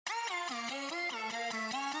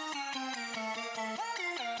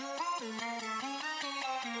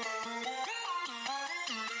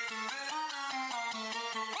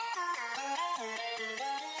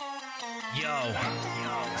Yo,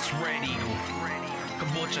 it's Red Eagle.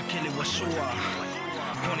 Kabocha Kili Washua.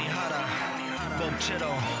 Pony Hada.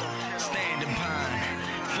 Bochito. Standing Pine.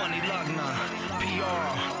 Funny Lugna.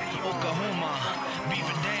 PR. Oklahoma.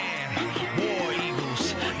 Beaver Dam. War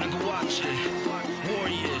Eagles. Nagawachi.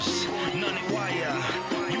 Warriors. Naniwaya.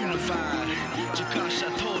 Unified. Jakasha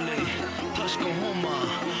Tole. Tushkahoma.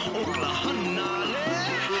 Oklahoma.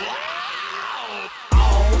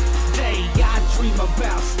 Dream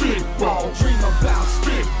about stickball, dream about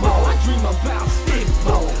stickball, I dream about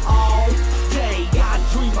stickball all day. I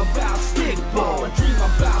dream about stickball, I dream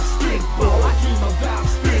about stickball, I dream about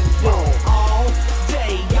stickball all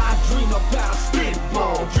day. I dream about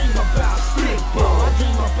stickball, dream about stickball, I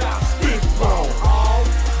dream about stickball all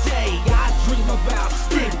day. I dream about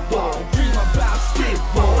stickball, dream about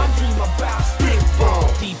stickball, I dream about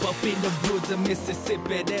stickball. Deep up in the woods of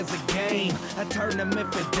Mississippi, there's a game, a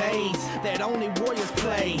tournament for days that only warriors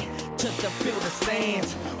play. Took the field of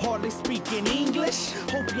stands, hardly speaking English.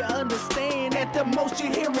 Hope you understand at the most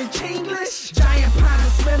you're hearing Chinglish. Giant pines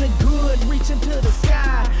are smelling good, reaching to the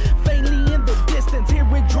sky. Faintly in the distance,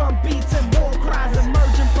 hearing drum beats and war cries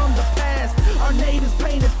emerging from the past. Our natives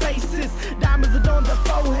painted faces, diamonds adorn their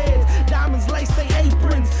foreheads, diamonds lace their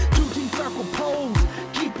aprons. 2 team circle poles,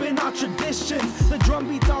 keeping our traditions. The drum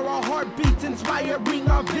beats are our heartbeats, inspiring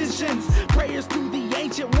our visions. Prayers to the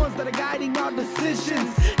ancient ones that are guiding our decisions.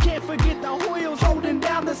 Can't forget the Hoyles holding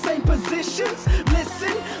down the same positions.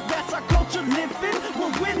 Listen, that's our culture living.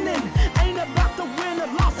 We're winning. Ain't about the win or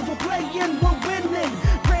loss if we're playing. We're winning.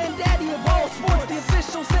 Granddaddy of all sports, the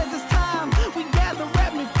official says it's time. We gather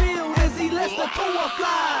at midfield as he lets the tour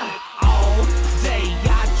fly. All day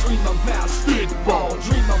I dream about stickball,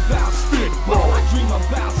 dream about stickball, I dream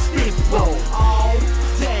about stickball. All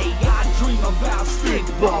day I dream about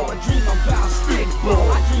stickball, I dream about stickball,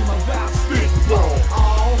 I dream about stickball.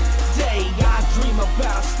 All day I dream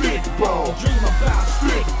about stickball, dream about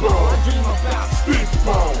stickball, I dream about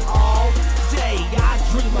stickball. All day I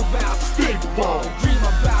dream about stickball, dream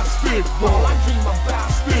about stickball, I dream about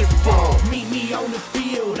stickball. Meet me on the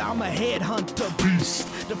field, I'm a headhunter beast,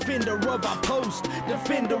 defender of our post,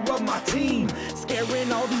 defender of my team,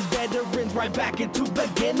 scaring all these veterans right back into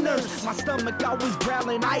beginners. My stomach always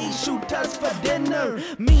growling, I eat shooters for dinner.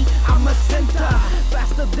 Me, I'm a center,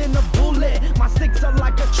 faster than a bullet. My sticks are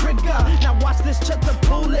like a trigger, now watch this chucker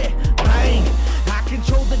pull it. Bang, I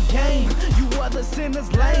control the game, you other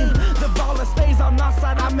sinners lame. The baller stays on our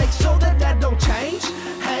side, I make sure that that don't change.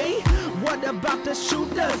 Hey, what about the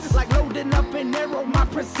shooters? Like loading up an arrow, my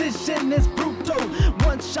precision is brutal.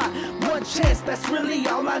 One shot, one chance, that's really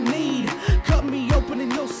all I need. Cut me open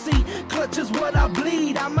and you'll see, clutch is what I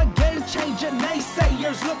bleed. I'm a game changer,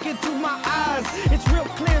 naysayers look into my eyes. It's real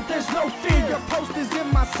clear, there's no fear, your post is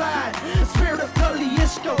in my side. The spirit of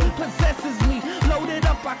Kaliishko possesses me. Load it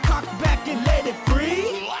up, I cock back and let it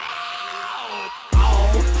free.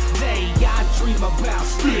 I dream about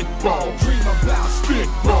stickball, dream about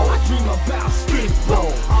stickball, I dream about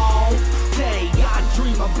stickball. All day I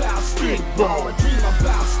dream about stickball, I dream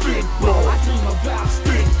about stickball, I dream about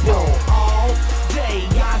stickball. All day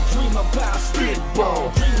I dream about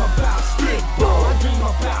stickball, dream about stickball, I dream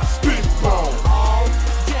about stickball. All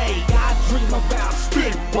day I dream about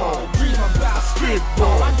stickball, dream about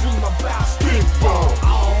stickball, I dream about stickball.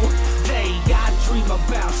 All day I dream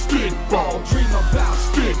about stickball, dream about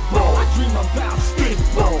stickball, I dream about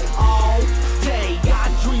stickball. All day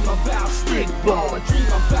I dream about stickball, I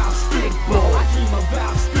dream about stickball, I dream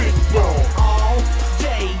about stickball. All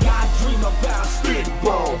day I dream about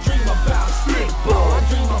stickball, dream about stickball, I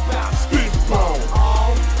dream about stickball.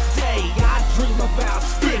 All day I dream about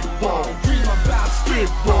stickball, dream about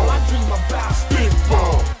stickball.